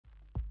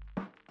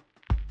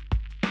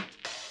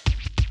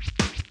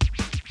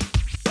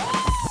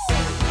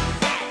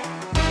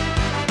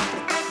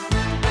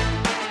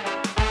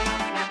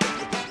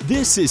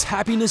This is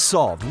Happiness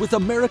Solved with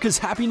America's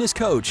happiness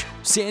coach,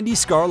 Sandy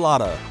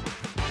Scarlatta.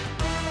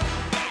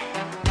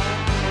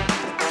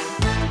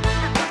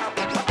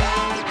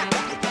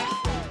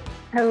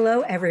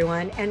 Hello,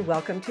 everyone, and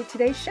welcome to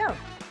today's show.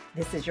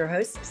 This is your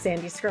host,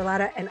 Sandy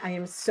Scarlatta, and I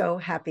am so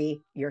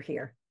happy you're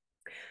here.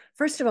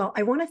 First of all,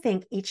 I want to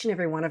thank each and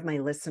every one of my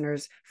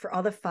listeners for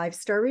all the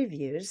 5-star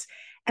reviews,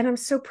 and I'm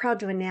so proud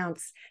to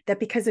announce that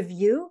because of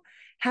you,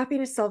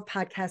 Happiness Solved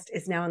podcast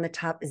is now in the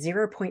top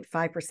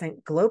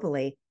 0.5%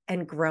 globally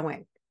and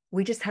growing.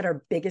 We just had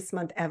our biggest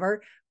month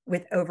ever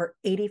with over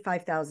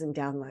 85,000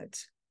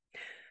 downloads.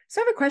 So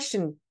I have a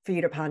question for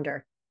you to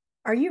ponder.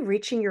 Are you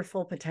reaching your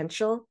full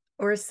potential,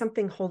 or is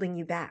something holding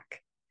you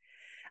back?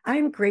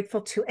 I'm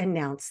grateful to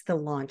announce the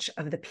launch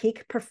of the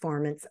Peak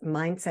Performance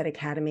Mindset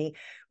Academy,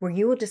 where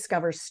you will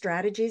discover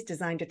strategies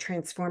designed to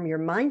transform your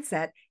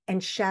mindset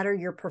and shatter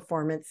your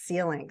performance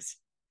ceilings.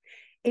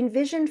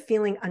 Envision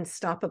feeling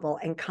unstoppable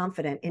and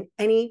confident in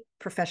any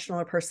professional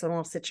or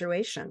personal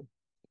situation.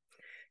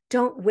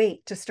 Don't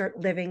wait to start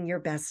living your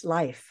best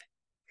life.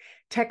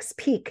 Text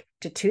PEAK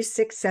to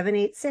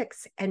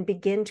 26786 and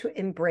begin to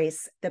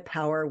embrace the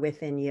power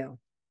within you.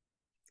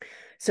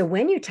 So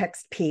when you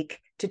text PEAK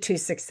to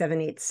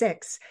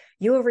 26786,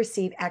 you will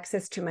receive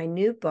access to my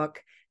new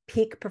book,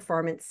 Peak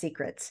Performance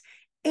Secrets.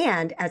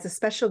 And as a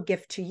special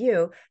gift to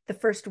you, the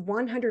first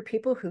 100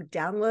 people who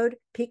download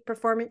Peak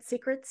Performance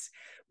Secrets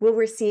will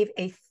receive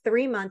a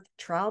 3-month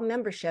trial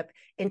membership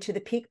into the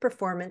Peak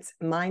Performance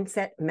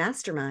Mindset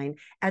Mastermind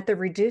at the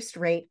reduced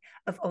rate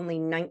of only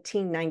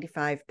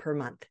 $19.95 per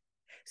month.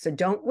 So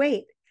don't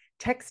wait.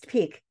 Text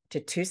PEAK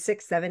to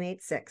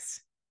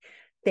 26786.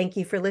 Thank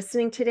you for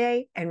listening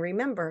today. And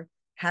remember,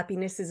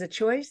 happiness is a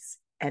choice,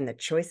 and the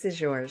choice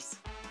is yours.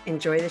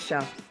 Enjoy the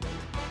show.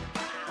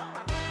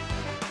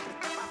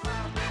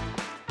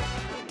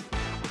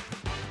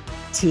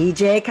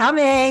 TJ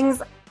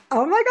Cummings.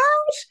 Oh my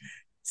gosh.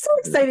 So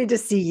excited to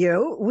see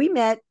you. We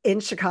met in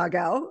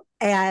Chicago,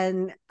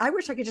 and I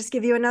wish I could just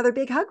give you another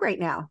big hug right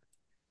now.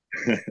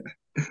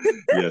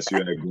 Yes, you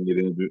had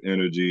great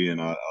energy,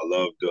 and I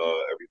loved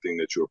everything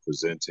that you're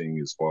presenting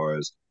as far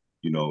as,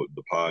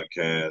 the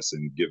podcast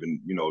and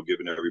giving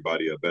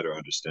everybody a better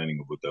understanding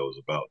of what that was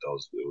about.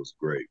 It was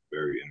great,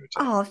 very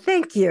entertaining. Oh,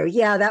 thank you.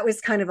 Yeah, that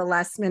was kind of a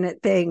last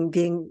minute thing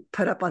being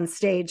put up on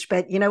stage,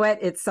 but you know what?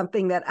 It's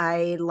something that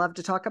I love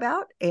to talk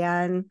about,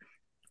 and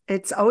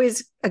it's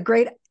always a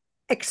great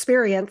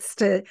experience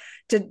to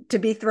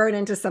be thrown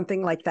into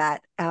something like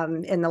that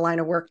in the line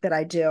of work that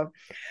I do.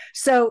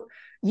 So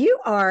you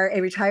are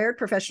a retired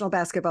professional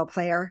basketball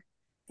player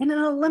and an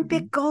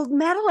Olympic gold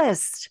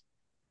medalist.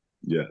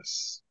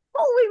 Yes.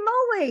 Holy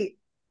moly.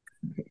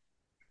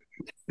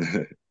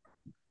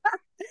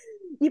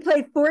 You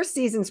played 4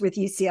 seasons with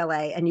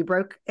UCLA, and you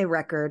broke a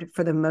record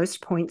for the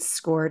most points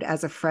scored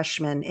as a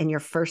freshman in your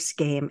first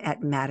game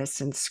at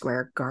Madison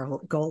Square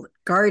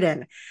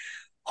Garden.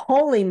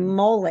 Holy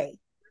moly.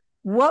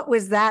 What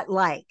was that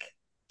like?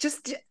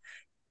 Let's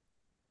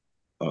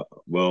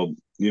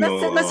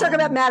talk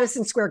about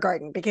Madison Square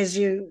Garden, because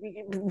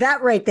that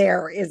right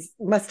there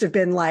must have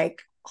been like,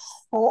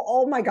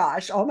 oh my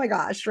gosh,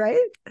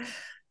 right?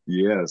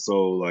 Yeah,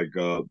 so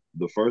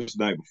the first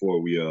night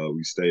before we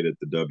stayed at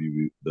the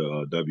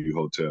W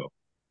Hotel,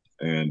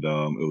 and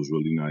it was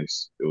really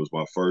nice. It was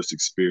my first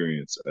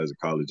experience as a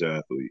college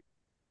athlete.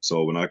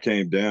 So when I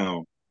came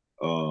down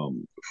for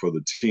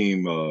the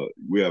team,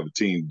 we have a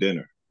team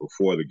dinner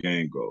before the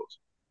game goes.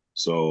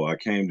 So I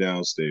came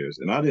downstairs,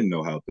 and I didn't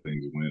know how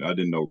things went. I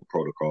didn't know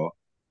protocol.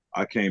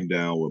 I came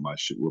down with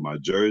my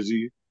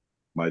jersey,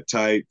 my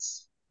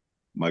tights,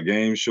 my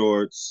game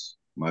shorts,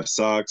 my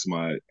socks,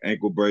 my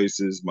ankle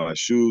braces, my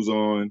shoes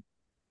on,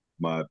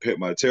 my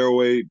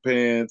tearaway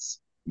pants,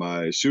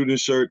 my shooting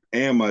shirt,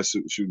 and my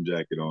shooting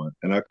jacket on.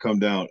 And I come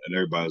down, and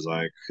everybody's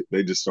like,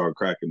 they just start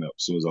cracking up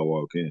as soon as I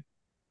walk in.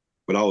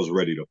 But I was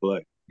ready to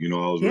play. I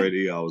was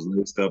ready. I was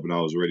laced up, and I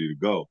was ready to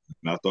go.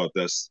 And I thought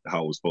that's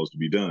how it was supposed to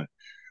be done.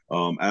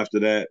 After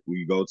that,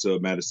 we go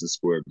to Madison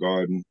Square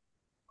Garden.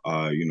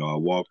 I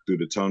walked through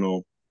the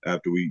tunnel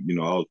after I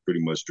was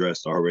pretty much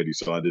dressed already,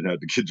 so I didn't have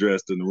to get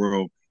dressed in the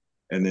room.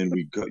 And then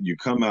you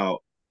come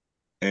out,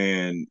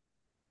 and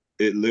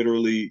it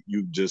literally,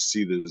 you just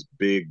see this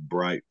big,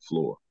 bright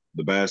floor.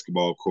 The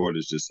basketball court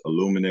is just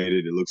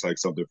illuminated. It looks like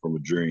something from a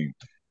dream.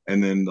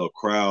 And then the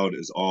crowd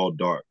is all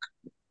dark.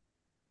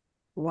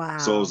 Wow.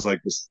 So it was like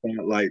the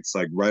spotlights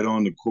like right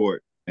on the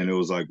court. And it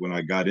was like when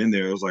I got in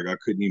there, it was like I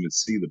couldn't even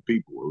see the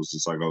people. It was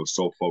just like I was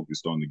so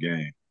focused on the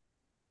game.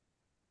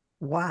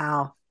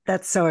 Wow.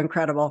 That's so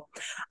incredible.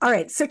 All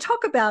right. So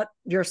talk about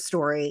your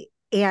story.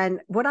 And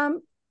what I'm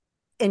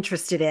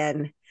interested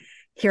in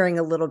hearing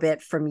a little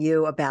bit from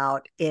you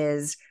about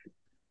is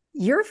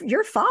your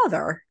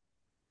father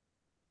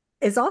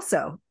is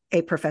also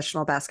a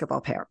professional basketball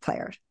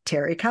player,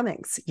 Terry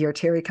Cummings. You're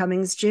Terry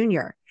Cummings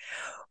Jr.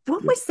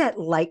 What was that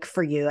like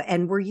for you?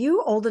 And were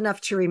you old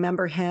enough to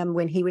remember him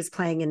when he was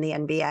playing in the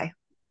NBA?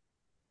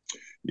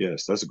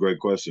 Yes, that's a great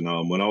question.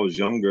 When I was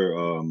younger,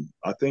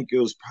 I think it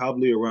was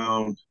probably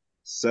around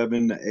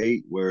 7 to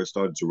 8 where it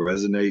started to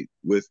resonate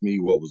with me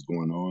what was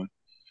going on.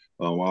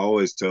 I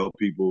always tell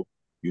people,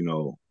 you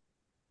know,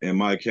 in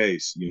my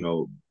case,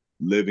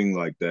 living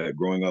like that,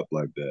 growing up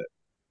like that,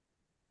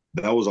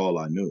 that was all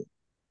I knew.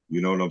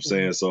 You know what I'm Mhm.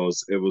 saying? So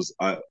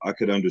I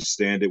could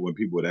understand it when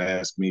people would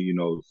ask me,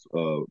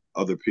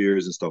 other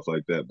peers and stuff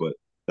like that, but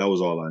that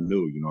was all I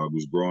knew. I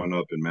was growing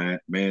up in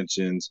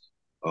mansions,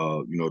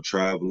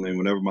 traveling.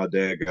 Whenever my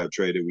dad got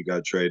traded, we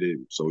got traded.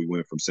 So we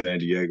went from San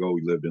Diego,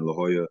 we lived in La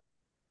Jolla,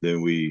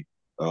 then we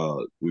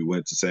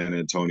went to San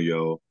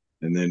Antonio,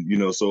 and then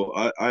so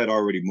I had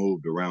already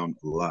moved around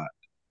a lot.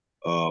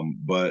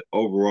 But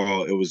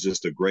overall, it was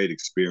just a great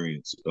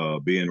experience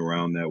being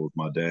around that with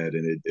my dad,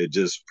 and it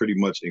just pretty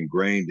much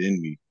ingrained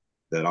in me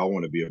that I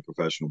want to be a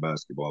professional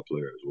basketball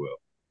player as well.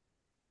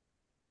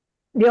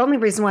 The only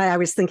reason why I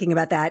was thinking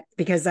about that,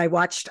 because I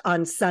watched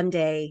on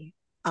Sunday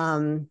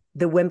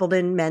the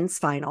Wimbledon men's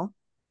final,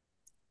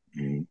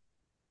 Mm-hmm.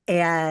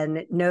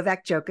 and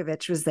Novak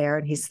Djokovic was there,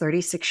 and he's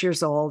 36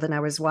 years old. And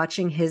I was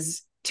watching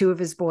two of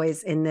his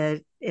boys in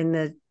the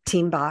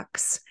team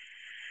box,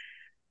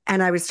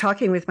 and I was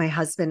talking with my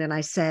husband, and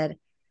I said,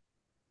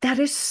 "That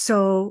is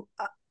so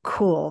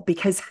cool,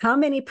 because how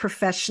many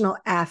professional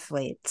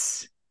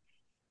athletes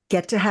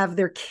get to have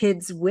their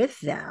kids with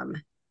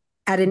them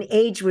at an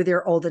age where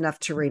they're old enough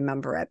to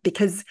remember it?"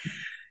 Because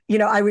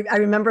I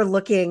remember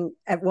looking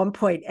at one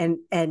point, and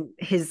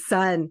his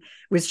son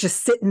was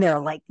just sitting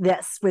there like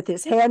this with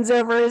his hands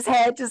over his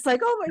head, just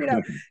like,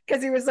 oh,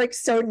 because he was like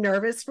so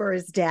nervous for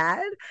his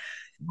dad.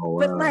 Oh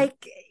But wow!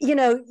 like,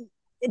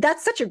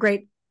 that's such a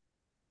great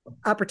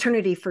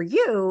opportunity for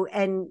you.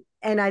 And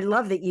I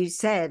love that you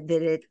said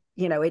that it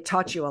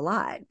taught you a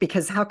lot,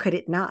 because how could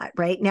it not?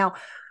 Right now,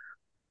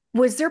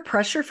 was there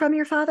pressure from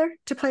your father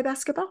to play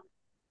basketball?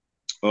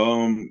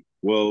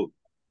 Well,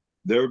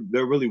 there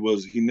really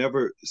was. He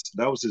never.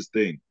 That was his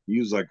thing. He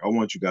was like, "I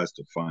want you guys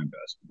to find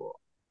basketball,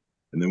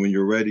 and then when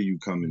you're ready, you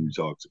come and you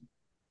talk to me."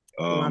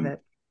 Love Um,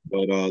 it.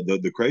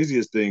 but the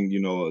craziest thing,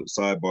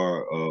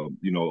 sidebar,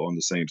 on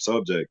the same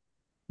subject,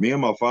 me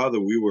and my father,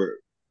 we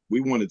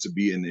wanted to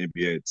be in the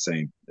NBA at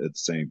the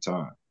same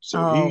time. So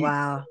Oh, he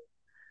wow.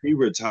 he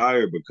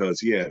retired because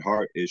he had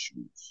heart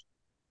issues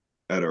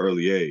at an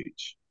early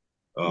age,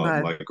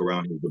 Okay. like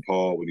around his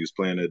DePaul when he was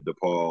playing at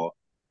DePaul.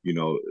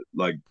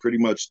 Like pretty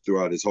much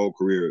throughout his whole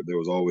career, there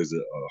was always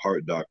a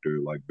heart doctor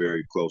like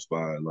very close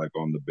by, like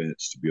on the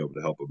bench to be able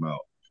to help him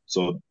out.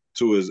 So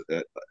to his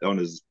on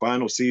his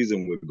final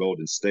season with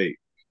Golden State,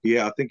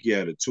 I think he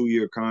had a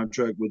 2-year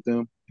contract with them,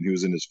 and he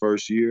was in his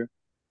first year.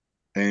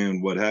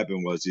 And what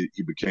happened was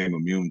he became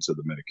immune to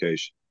the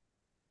medication,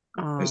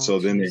 and Oh, so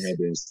then they geez. had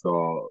to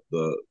install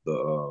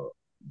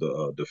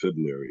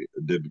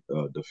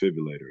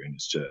defibrillator in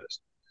his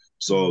chest.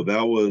 So Mhm.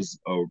 that was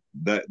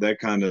that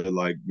kind of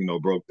like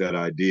broke that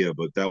idea,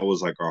 but that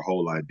was like our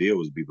whole idea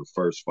was be the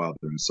first father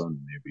and son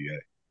in the NBA.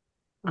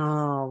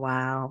 Oh,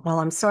 wow. Well,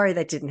 I'm sorry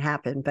that didn't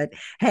happen, but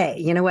hey,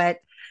 you know what?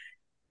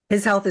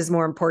 His health is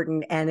more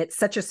important, and it's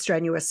such a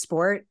strenuous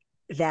sport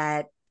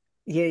that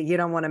you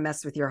don't want to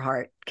mess with your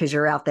heart, because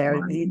you're out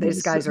there.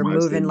 These guys are My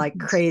moving like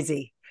sentiments.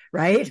 crazy,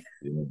 right?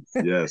 Yes,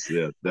 yes,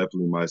 yes,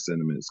 definitely my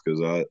sentiments.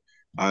 Because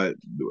I,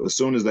 as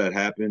soon as that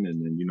happened,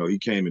 and then he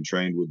came and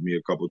trained with me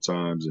a couple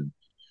times, and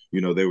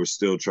they were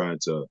still trying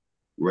to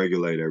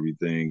regulate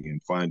everything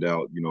and find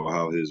out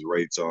how his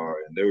rates are,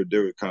 and they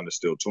were kind of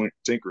still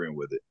tinkering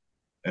with it.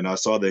 And I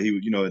saw that he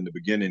was, in the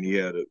beginning he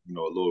had a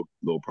little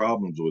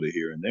problems with it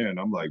here and there, and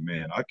I'm like,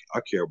 man, I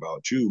care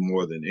about you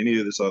more than any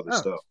of this other Oh,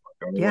 stuff. Like,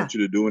 I don't yeah. want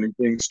you to do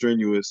anything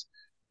strenuous.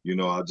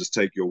 I'll just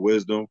take your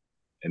wisdom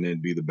and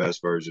then be the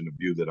best version of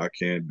you that I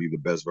can, be the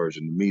best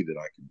version of me that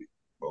I can be.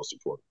 Most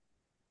important.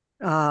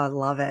 Oh, I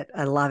love it.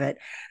 I love it.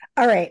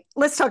 All right,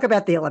 let's talk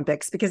about the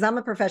Olympics, because I'm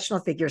a professional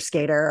figure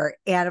skater.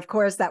 And of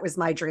course, that was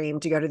my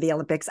dream, to go to the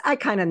Olympics. I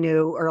kind of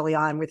knew early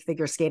on with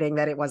figure skating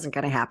that it wasn't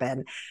going to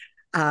happen.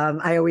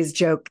 I always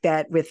joke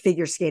that with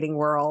figure skating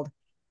world,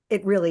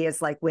 it really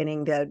is like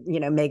winning the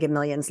Mega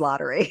Millions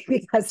lottery,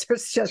 because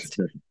there's just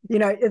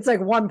it's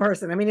like one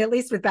person. I mean, at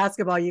least with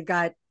basketball, you've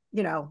got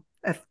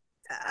a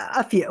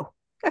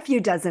few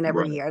dozen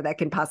every Right. year that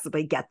can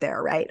possibly get there,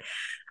 right?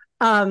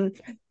 Um,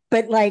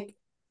 but like,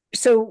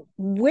 so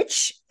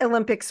which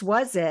Olympics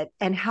was it,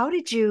 and how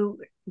did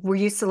you were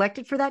you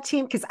selected for that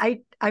team? Because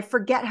I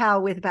forget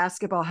how with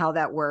basketball how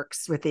that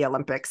works with the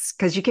Olympics,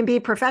 because you can be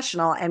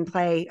professional and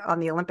play on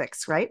the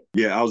Olympics, right?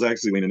 Yeah, I was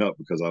actually leaning up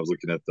because I was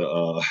looking at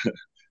the.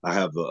 I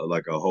have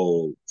like a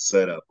whole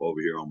setup over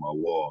here on my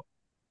wall.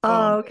 Oh, It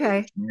was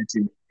okay.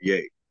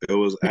 1998. It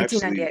was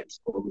actually,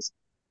 1998.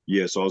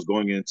 yeah. So I was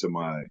going into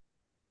I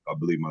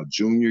believe my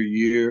junior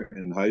year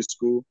in high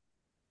school,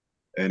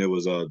 and it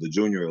was the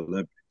Junior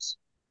Olympics.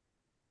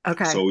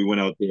 Okay. So we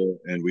went out there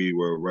and we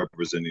were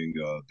representing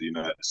the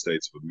United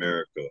States of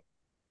America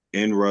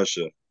in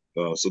Russia.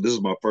 So this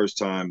is my first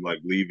time like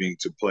leaving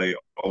to play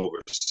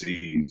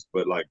overseas.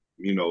 But like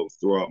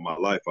throughout my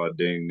life, I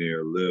dang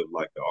near lived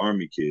like the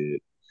army kid.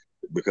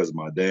 because of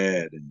my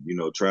dad and,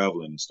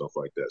 traveling and stuff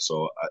like that.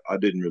 So I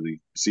didn't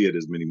really see it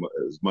as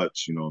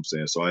much, you know what I'm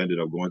saying? So I ended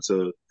up going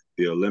to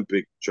the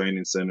Olympic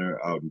Training Center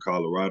out in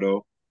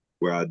Colorado,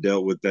 where I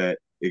dealt with that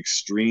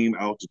extreme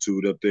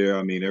altitude up there.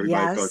 I mean,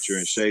 everybody thought you're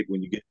in Yes. shape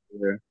when you get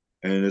there.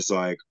 And it's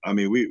like, I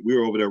mean, we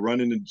were over there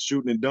running and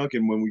shooting and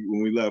dunking when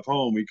we left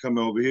home. We come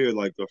over here,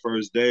 like the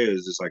first day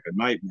is just like a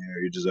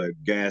nightmare. You're just like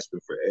gasping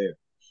for air.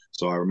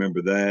 So I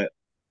remember that.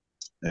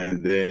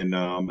 And then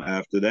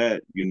after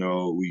that,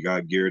 we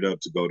got geared up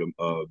to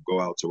go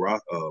out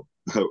to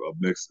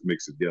mix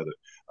it together,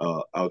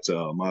 out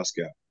to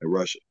Moscow in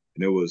Russia,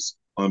 and it was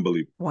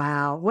unbelievable.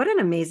 Wow. What an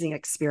amazing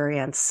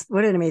experience.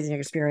 What an amazing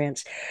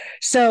experience.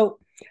 So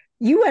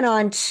you went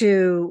on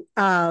to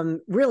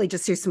really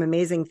just do some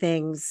amazing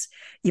things.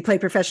 You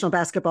played professional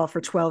basketball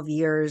for 12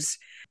 years.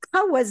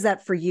 How was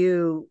that for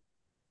you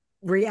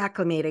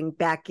reacclimating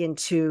back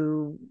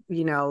into,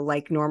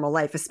 like normal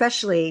life,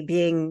 especially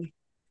being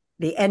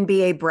the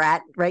NBA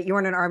brat, right? You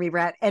weren't an Army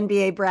brat,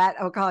 NBA brat,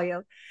 I'll call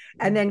you.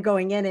 And then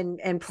going in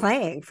and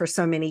playing for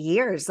so many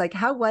years. Like,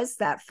 how was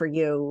that for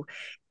you?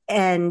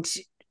 And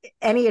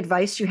any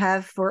advice you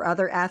have for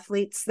other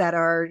athletes that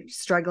are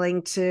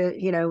struggling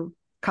to,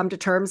 come to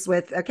terms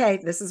with, okay,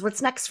 this is what's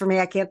next for me.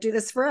 I can't do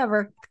this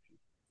forever.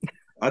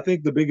 I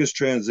think the biggest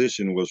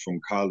transition was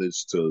from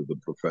college to the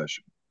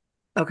profession.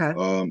 Okay.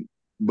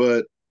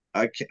 But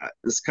I can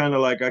it's kind of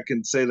like I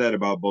can say that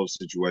about both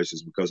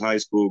situations, because high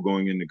school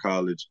going into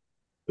college,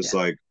 it's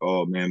Yeah. like,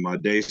 oh man, my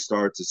day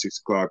starts at 6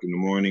 o'clock in the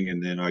morning,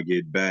 and then I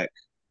get back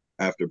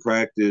after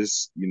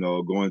practice,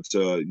 going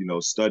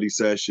to, study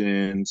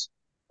sessions,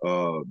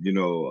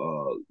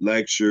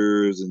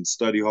 lectures and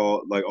study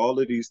hall, like all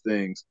of these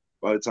things.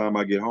 By the time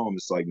I get home,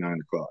 it's like 9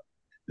 o'clock.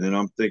 And then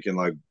I'm thinking,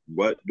 like,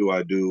 what do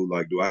I do?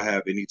 Like, do I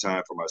have any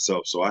time for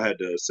myself? So I had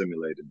to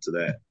assimilate into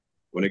that.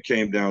 When it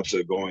came down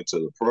to going to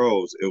the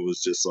pros, it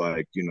was just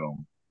like,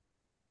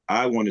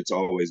 I wanted to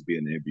always be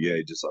in the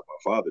NBA just like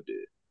my father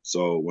did.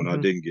 So when I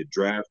Mm-hmm. didn't get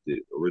drafted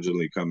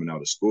originally coming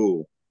out of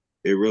school,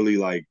 it really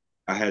like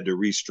I had to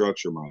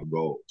restructure my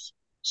goals.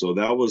 So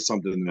that was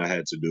something that I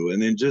had to do.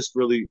 And then just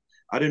really,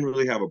 I didn't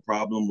really have a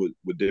problem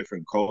with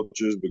different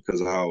cultures because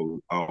of how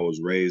I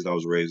was raised. I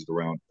was raised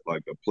around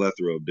like a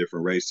plethora of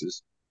different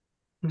races.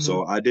 Mm-hmm.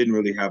 So I didn't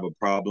really have a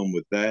problem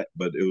with that,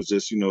 but it was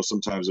just,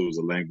 sometimes it was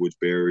a language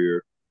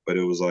barrier, but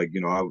it was like,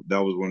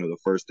 that was one of the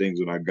first things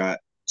when I got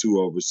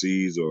to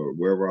overseas or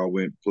wherever I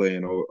went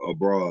playing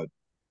abroad.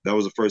 That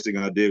was the first thing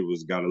I did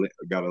was got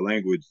a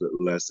language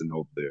lesson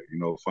over there,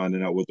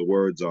 finding out what the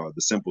words are,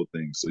 the simple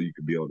things, so you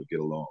could be able to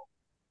get along.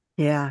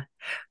 Yeah.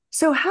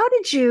 So how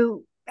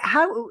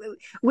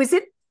was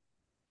it?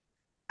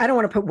 I don't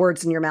want to put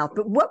words in your mouth,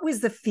 but what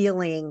was the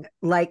feeling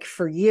like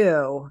for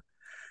you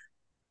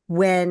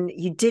when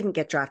you didn't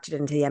get drafted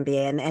into the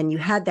NBA and you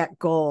had that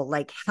goal?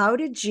 Like, how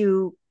did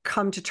you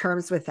come to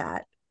terms with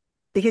that?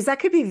 Because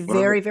that could be Well,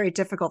 very, very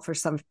difficult for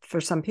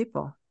some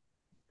people.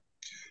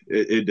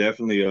 it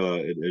definitely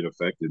it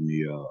affected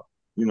me,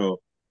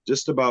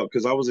 just about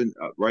because I was in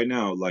right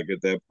now, like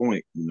at that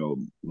point, a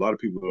lot of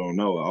people don't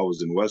know I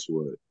was in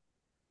Westwood,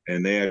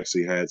 and they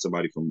actually had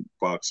somebody from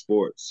Fox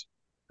Sports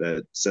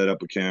that set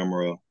up a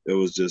camera. It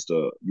was just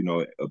a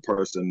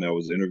person that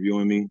was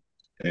interviewing me,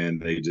 and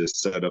they just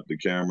set up the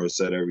camera,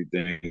 set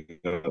everything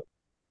up,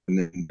 and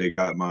then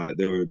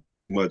they were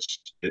much,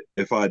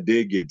 if I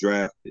did get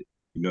drafted,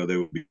 they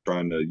would be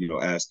trying to,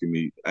 ask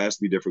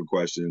me different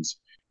questions,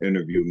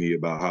 interview me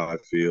about how I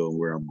feel and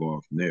where I'm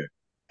going from there.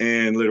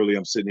 And literally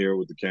I'm sitting here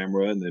with the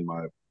camera, and then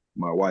my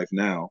wife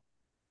now,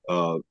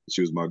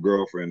 she was my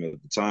girlfriend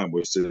at the time.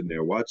 We're sitting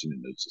there watching it,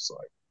 and it's just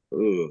like,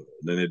 ugh.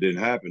 And then it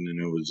didn't happen,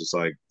 and it was just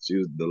like she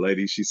was the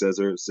lady. She says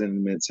her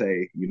sentiments.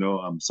 Hey,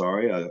 I'm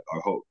sorry. I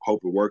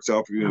hope it works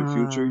out for you in the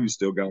future. Uh, You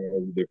still got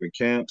all the different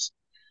camps,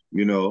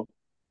 you know.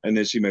 And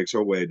then she makes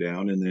her way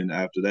down, and then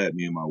after that,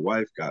 me and my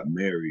wife got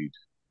married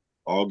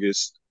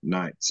August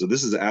 9th. So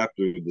this is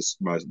after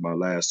my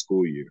last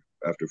school year,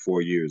 after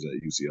 4 years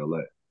at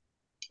UCLA.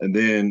 And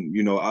then,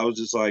 I was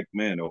just like,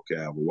 man, okay,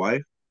 I have a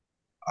wife.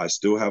 I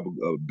still have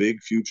a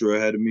big future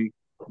ahead of me.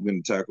 I'm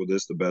going to tackle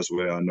this the best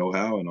way I know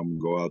how, and I'm going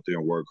to go out there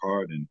and work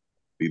hard and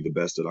be the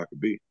best that I could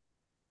be.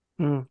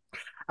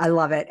 I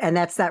love it. And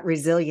that's that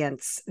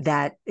resilience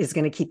that is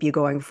going to keep you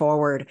going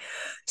forward.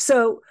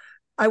 So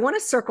I want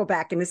to circle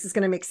back, and this is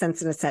going to make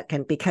sense in a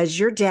second, because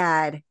your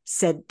dad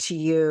said to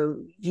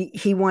you,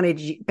 he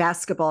wanted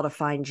basketball to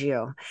find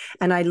you.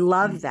 And I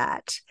love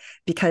that,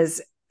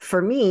 because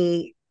for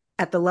me,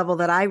 at the level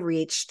that I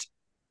reached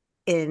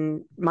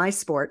in my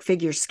sport,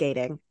 figure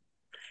skating,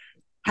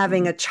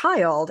 having a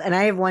child, and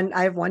I have one,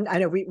 I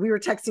know we were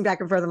texting back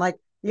and forth. I'm like,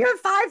 you have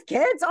 5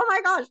 kids? Oh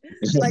my gosh.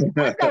 Like,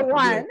 I've got Yeah.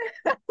 one.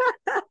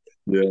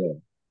 Yeah.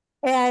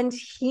 And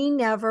he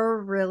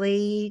never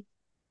really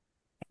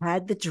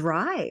had the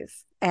drive.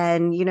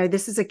 And,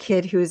 this is a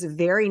kid who is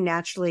very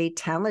naturally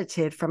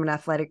talented from an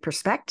athletic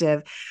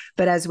perspective.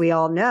 But as we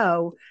all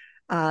know,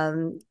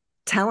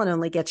 talent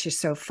only gets you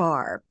so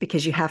far,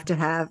 because you've got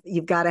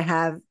to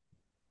have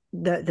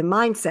the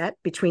mindset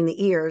between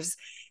the ears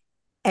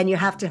And you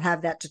have to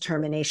have that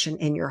determination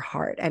in your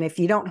heart. And if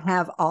you don't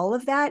have all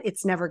of that,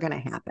 it's never going to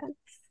happen.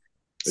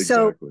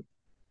 Exactly.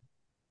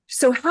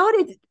 So how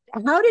did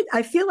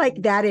I feel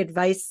like that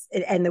advice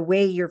and the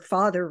way your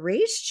father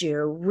raised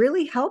you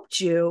really helped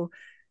you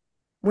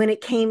when it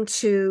came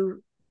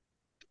to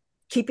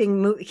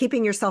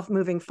keeping yourself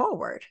moving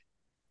forward?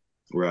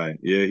 Right.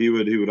 Yeah, he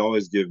would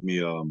always give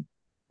me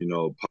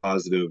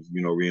positive,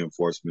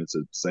 reinforcements.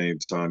 At the same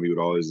time, he would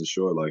always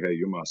ensure like, hey,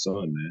 you're my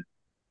son, man.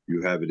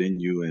 You have it in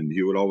you. And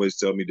he would always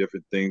tell me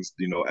different things,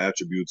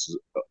 attributes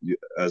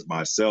as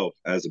myself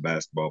as a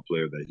basketball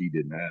player that he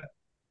didn't have.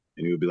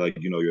 And he would be like,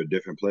 you're a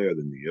different player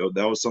than me.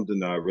 That was something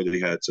that I really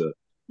had to,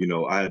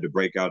 I had to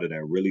break out of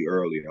that really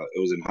early. It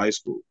was in high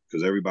school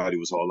because everybody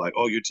was all like,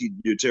 oh,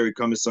 you're Terry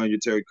Cummings' son, you're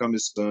Terry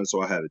Cummings' son.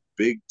 So I had a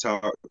big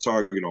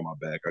target on my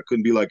back. I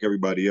couldn't be like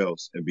everybody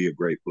else and be a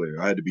great player.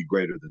 I had to be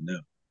greater than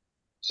them.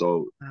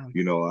 So,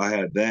 Wow. I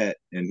had that.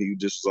 And he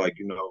just like,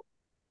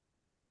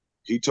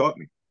 he taught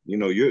me,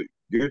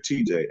 you're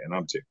TJ and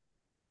I'm Terry.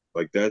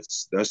 Like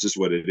that's just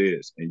what it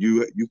is. And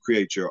you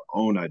create your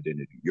own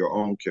identity, your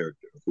own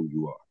character of who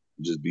you are.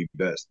 Just be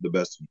the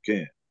best you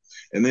can.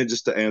 And then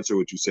just to answer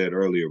what you said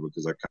earlier,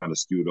 because I kind of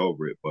skewed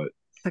over it, but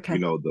Okay.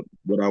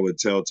 what I would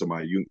tell to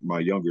my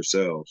younger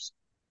selves,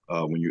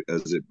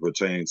 as it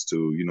pertains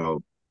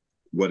to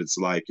what it's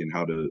like and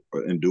how to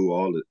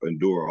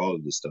endure all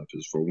of this stuff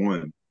is, for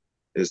one,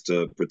 is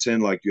to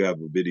pretend like you have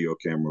a video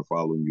camera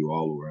following you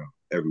all around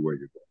everywhere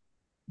you go.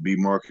 Be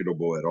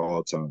marketable at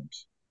all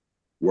times.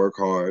 Work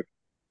hard,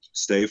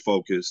 stay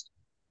focused,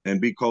 and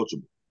be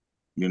coachable.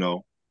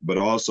 But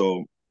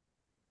also,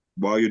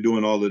 while you're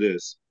doing all of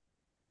this,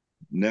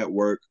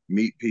 network,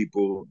 meet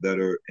people that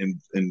are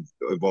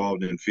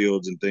involved in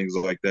fields and things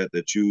like that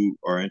you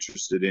are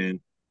interested in,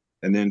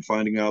 then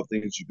finding out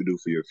things you can do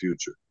for your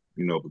future.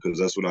 Because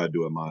that's what I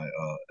do in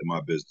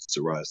my business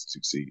to rise to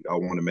succeed. I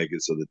want to make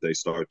it so that they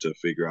start to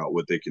figure out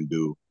what they can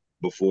do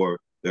before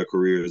their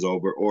career is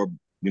over, or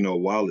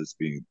while it's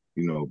being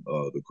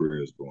the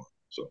career is going.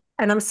 So,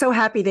 and I'm so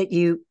happy that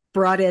you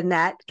brought in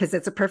that, because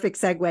it's a perfect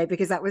segue,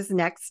 because that was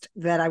next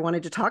that I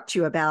wanted to talk to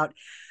you about.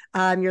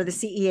 You're the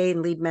CEA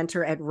and lead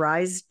mentor at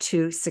Rise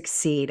to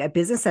Succeed, a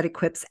business that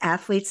equips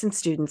athletes and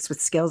students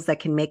with skills that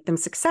can make them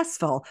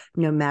successful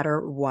no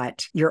matter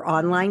what. Your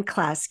online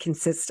class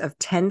consists of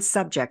 10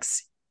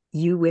 subjects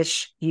you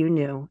wish you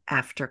knew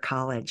after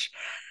college.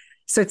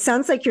 So it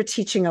sounds like you're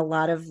teaching a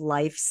lot of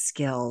life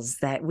skills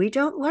that we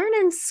don't learn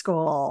in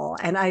school.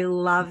 And I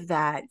love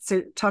that.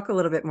 So talk a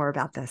little bit more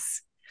about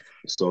this.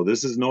 So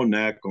this is no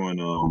knack on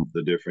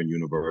the different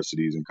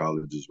universities and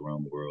colleges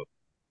around the world.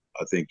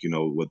 I think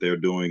what they're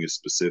doing is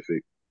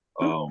specific.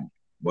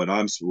 What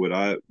I'm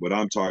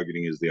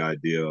targeting is the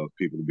idea of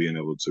people being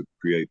able to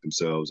create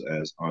themselves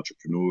as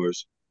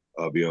entrepreneurs,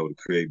 be able to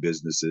create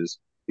businesses.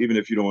 Even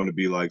if you don't want to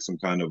be like some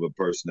kind of a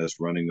person that's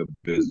running a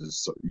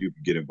business, you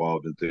can get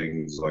involved in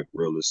things like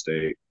real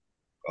estate.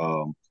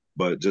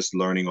 But just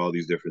learning all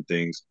these different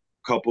things,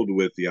 coupled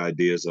with the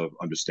ideas of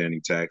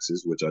understanding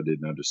taxes, which I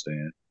didn't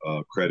understand,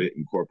 credit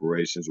and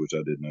corporations, which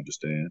I didn't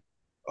understand,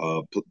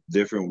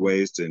 different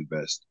ways to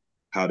invest,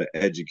 how to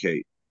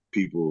educate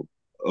people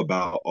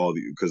about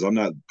because I'm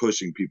not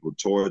pushing people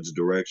towards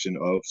direction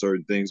of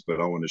certain things,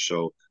 but I want to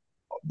show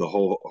the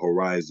whole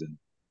horizon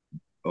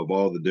of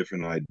all the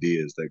different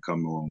ideas that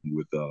come along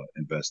with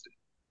investing.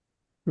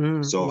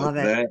 So Love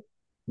it.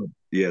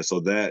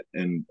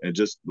 And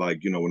just like,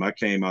 when I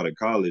came out of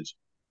college,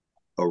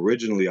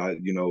 originally,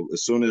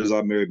 as soon as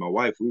I married my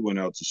wife, we went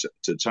out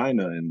to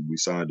China and we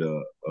signed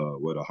a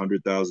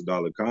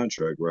 $100,000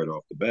 contract right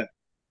off the bat.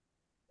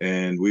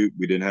 And we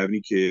didn't have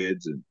any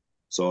kids. And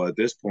so at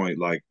this point,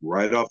 like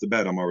right off the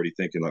bat, I'm already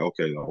thinking like,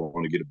 okay, I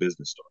want to get a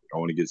business started. I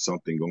want to get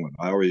something going.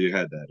 I already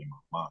had that in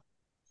my mind.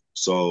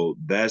 So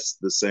that's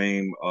the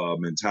same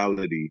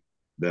mentality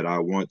that I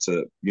want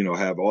to,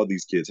 have all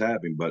these kids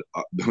having, but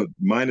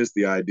minus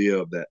the idea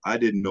of that I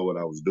didn't know what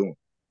I was doing.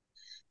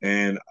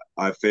 And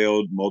I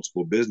failed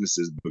multiple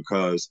businesses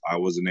because I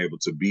wasn't able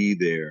to be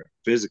there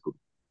physically.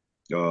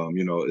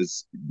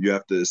 It's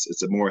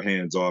a more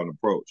hands-on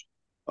approach.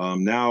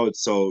 Now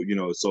it's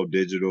it's so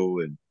digital,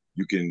 and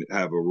you can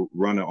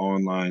run an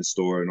online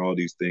store and all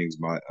these things.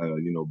 But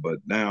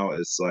now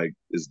it's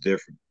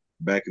different.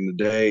 Back in the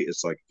day,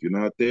 it's like if you're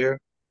not there,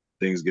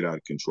 things get out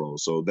of control.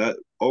 So that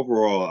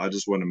overall, I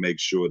just want to make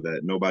sure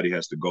that nobody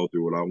has to go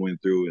through what I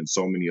went through and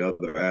so many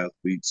other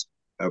athletes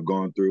have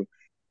gone through.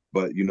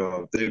 But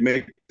if they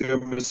make their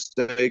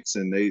mistakes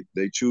and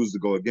they choose to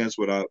go against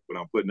what I'm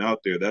putting out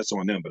there, that's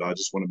on them. But I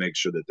just want to make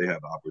sure that they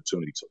have the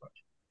opportunity to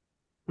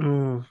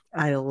learn.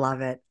 I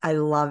love it. I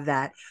love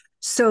that.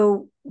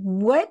 So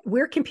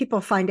where can people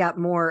find out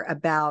more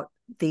about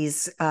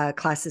these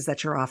classes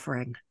that you're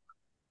offering?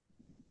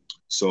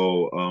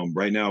 So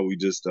right now we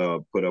just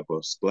put up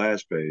a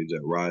splash page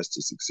at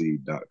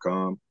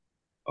risetosucceed.com,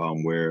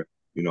 where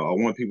I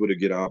want people to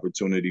get an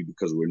opportunity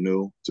because we're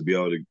new to be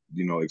able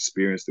to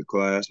experience the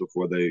class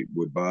before they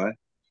would buy.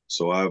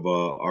 So I've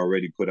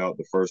already put out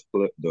the first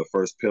pillar,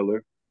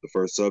 the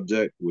first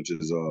subject, which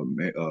is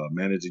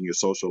managing your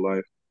social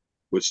life.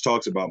 which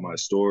talks about my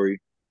story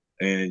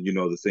and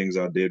the things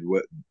I did,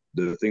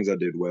 the things I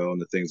did well,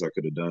 and the things I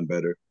could have done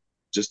better,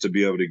 just to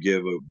be able to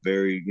give a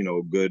very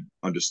good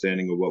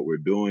understanding of what we're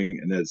doing,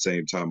 and at the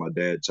same time, my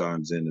dad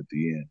chimes in at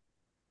the end.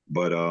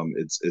 But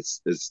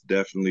it's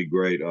definitely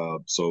great.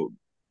 So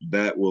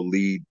that will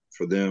lead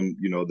for them.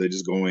 They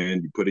just go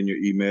in, you put in your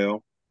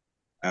email.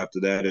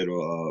 After that,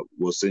 it'll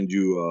we'll send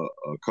you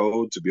a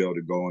code to be able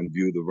to go and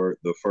view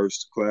the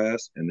first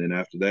class, and then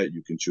after that,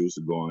 you can choose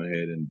to go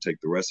ahead and take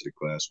the rest of the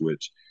class.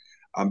 Which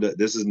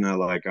this is not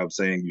like I'm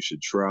saying you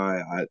should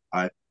try.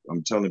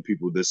 I'm telling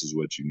people this is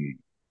what you need.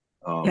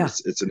 Yeah.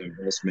 It's an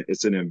investment.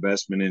 It's an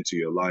investment into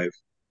your life.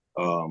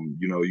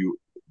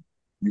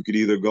 You could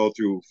either go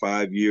through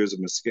 5 years of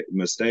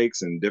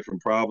mistakes and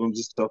different problems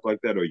and stuff like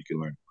that, or you can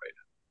learn right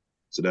now.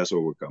 So that's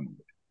what we're coming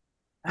with.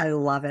 I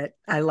love it.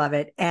 I love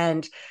it.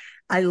 And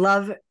I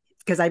love,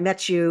 because I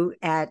met you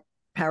at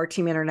Power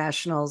Team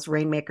International's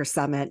Rainmaker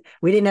Summit.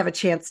 We didn't have a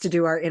chance to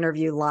do our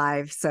interview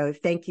live. So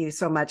thank you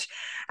so much.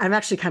 I'm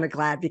actually kind of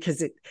glad,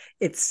 because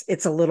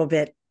it's a little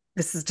bit,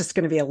 this is just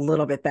going to be a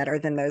little bit better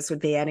than those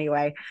would be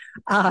anyway.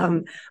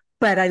 But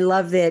I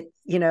love that,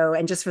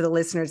 and just for the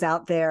listeners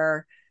out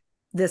there,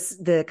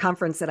 the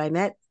conference that I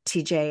met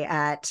TJ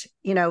at,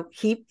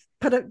 he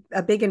put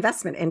a big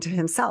investment into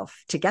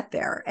himself to get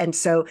there. And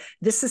so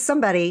this is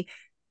somebody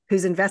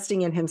who's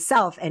investing in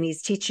himself, and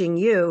he's teaching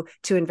you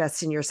to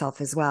invest in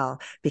yourself as well,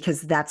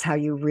 because that's how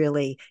you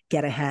really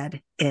get ahead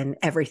in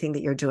everything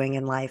that you're doing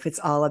in life. It's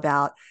all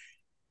about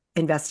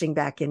investing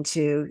back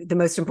into the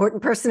most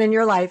important person in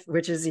your life,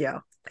 which is you.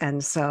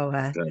 And so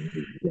that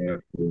is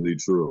definitely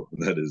true.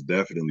 That is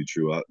definitely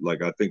true. I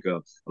think a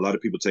lot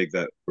of people take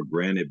that for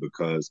granted,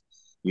 because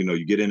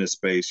you get in a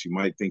space, you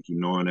might think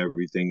knowing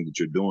everything that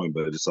you're doing,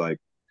 but it's like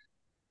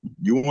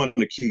you want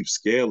to keep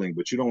scaling,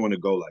 but you don't want to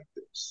go like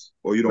this,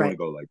 or you don't want to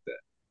go like that.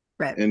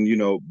 Right. And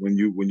when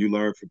you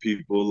learn from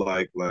people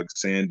like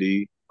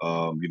Sandy,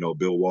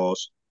 Bill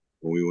Walsh,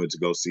 when we went to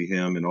go see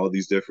him, and all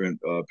these different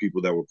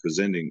people that were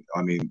presenting,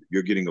 I mean,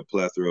 you're getting a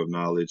plethora of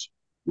knowledge,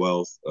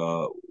 wealth,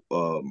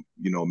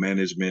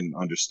 management,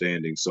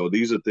 understanding. So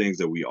these are things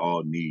that we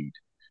all need.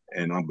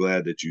 And I'm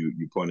glad that you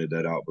pointed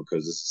that out,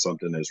 because this is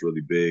something that's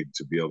really big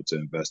to be able to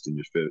invest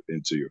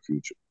into your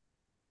future.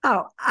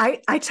 Oh,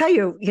 I tell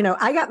you,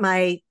 I got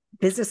my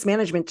business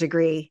management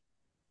degree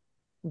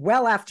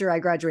well after I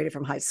graduated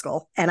from high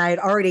school, and I had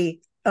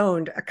already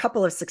owned a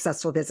couple of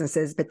successful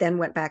businesses, but then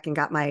went back and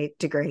got my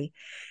degree.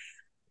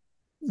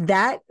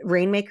 That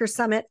Rainmaker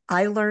Summit,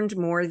 I learned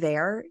more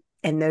there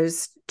in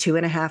those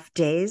 2.5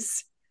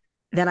 days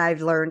than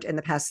I've learned in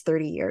the past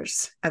 30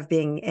 years of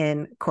being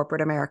in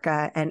corporate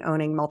America and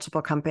owning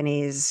multiple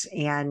companies.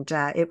 And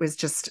it was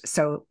just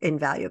so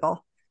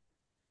invaluable.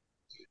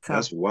 So.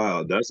 That's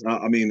wild.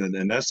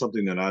 And that's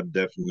something that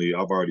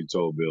I've already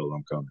told Bill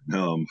I'm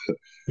coming.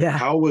 Yeah.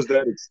 How was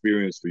that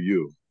experience for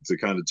you, to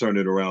kind of turn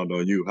it around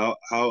on you? How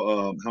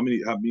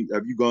many have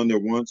you gone there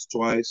once,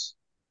 twice?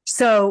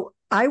 So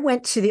I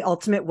went to the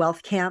Ultimate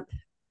Wealth Camp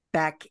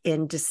back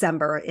in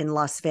December in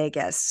Las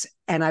Vegas,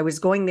 and I was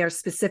going there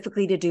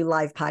specifically to do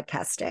live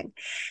podcasting.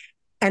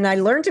 And I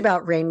learned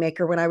about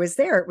Rainmaker when I was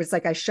there. It was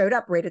like I showed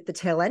up right at the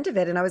tail end of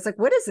it, and I was like,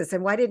 what is this?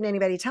 And why didn't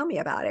anybody tell me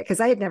about it? Because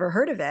I had never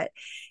heard of it.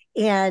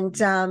 And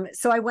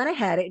so I went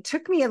ahead. It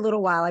took me a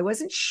little while. I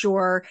wasn't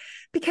sure,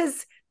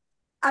 because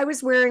I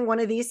was wearing one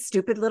of these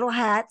stupid little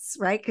hats,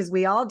 right? Because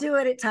we all do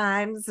it at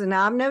times, and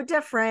I'm no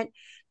different.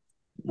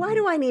 Why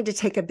do I need to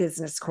take a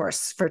business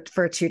course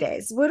for 2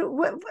 days? What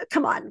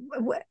come on.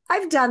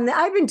 I've done that.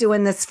 I've been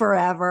doing this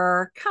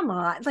forever. Come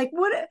on. Like,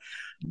 what?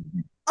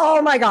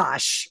 Oh my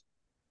gosh.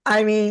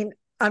 I mean,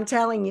 I'm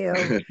telling you.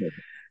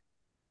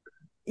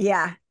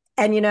 Yeah.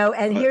 And,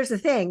 and here's the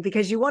thing,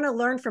 because you want to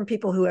learn from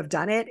people who have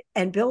done it.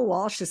 And Bill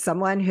Walsh is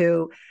someone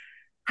who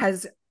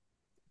has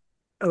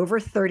over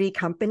 30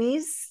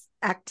 companies,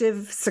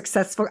 active,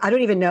 successful. I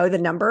don't even know the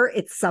number.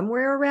 It's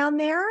somewhere around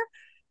there.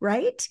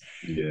 Right.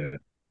 Yeah.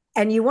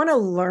 And you want to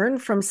learn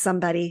from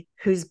somebody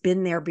who's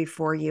been there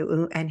before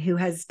you and who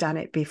has done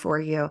it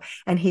before you.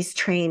 And he's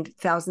trained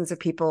thousands of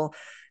people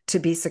to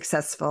be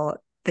successful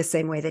the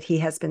same way that he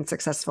has been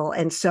successful.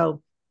 And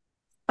so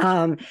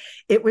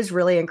it was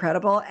really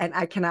incredible. And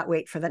I cannot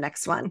wait for the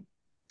next one.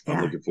 Yeah.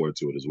 I'm looking forward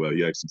to it as well.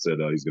 He actually said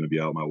he's going to be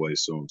out my way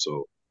soon.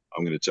 So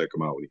I'm going to check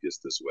him out when he gets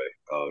this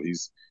way.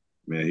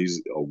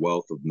 He's a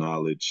wealth of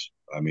knowledge.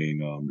 I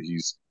mean,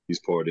 he's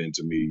poured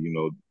into me,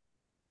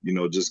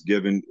 just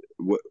giving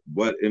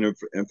what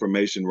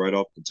information right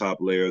off the top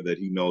layer that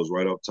he knows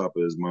right off the top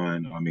of his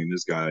mind. I mean,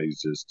 this guy,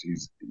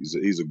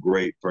 he's a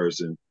great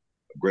person,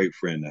 a great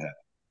friend to have.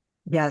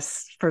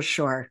 Yes, for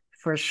sure.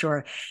 For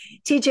sure.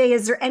 TJ,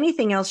 is there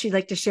anything else you'd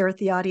like to share with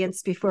the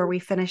audience before we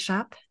finish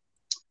up?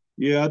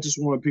 Yeah, I just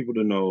want people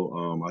to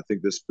know, I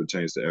think this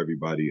pertains to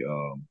everybody.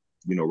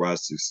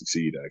 Rise to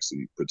Succeed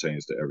actually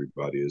pertains to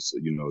everybody. It's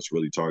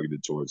really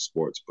targeted towards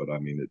sports, but I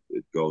mean,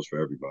 it goes for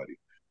everybody.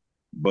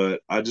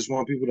 But I just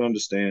want people to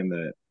understand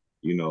that,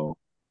 you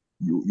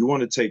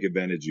want to take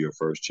advantage of your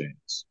first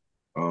chance.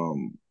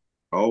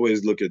 I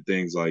always look at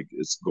things like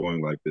it's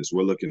going like this.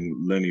 We're looking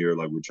linear,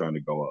 like we're trying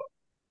to go up.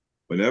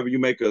 Whenever you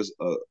make a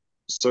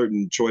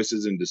certain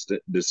choices and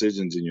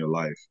decisions in your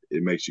life,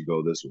 it makes you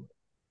go this way.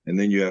 And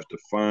then you have to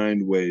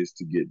find ways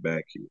to get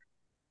back here.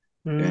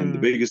 And the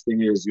Mm, biggest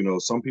thing is,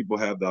 some people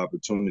have the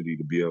opportunity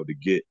to be able to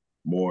get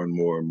more and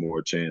more and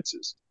more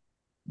chances.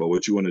 But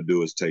what you want to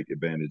do is take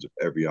advantage of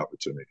every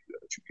opportunity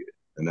that you get.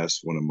 And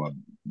that's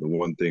the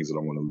one things that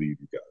I want to leave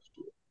you guys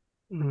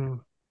with. mm.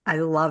 I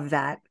love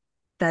that.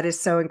 That is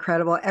so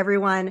incredible.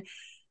 Everyone,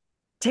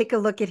 take a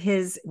look at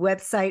his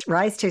website,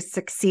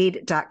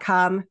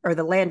 risetasucceed.com, or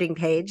the landing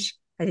page.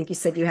 I think you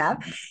said you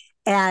have.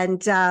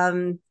 And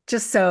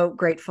just so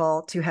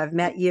grateful to have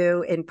met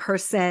you in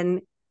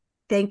person.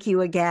 Thank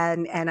you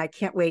again. And I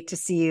can't wait to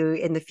see you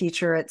in the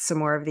future at some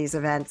more of these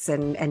events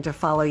and to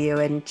follow you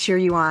and cheer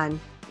you on.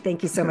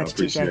 Thank you so much,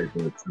 TJ. I appreciate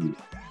that too.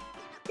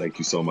 Thank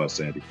you so much,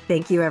 Sandy.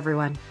 Thank you,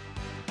 everyone.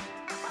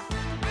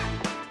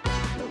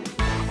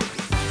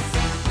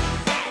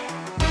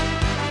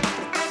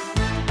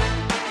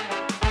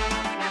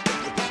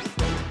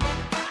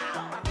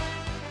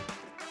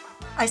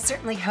 I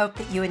certainly hope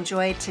that you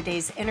enjoyed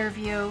today's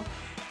interview.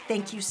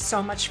 Thank you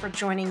so much for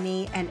joining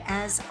me. And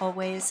as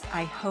always,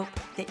 I hope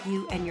that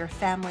you and your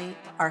family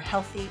are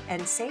healthy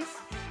and safe,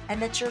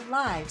 and that your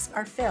lives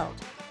are filled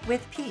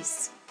with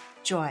peace,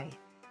 joy,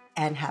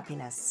 and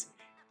happiness.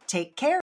 Take care.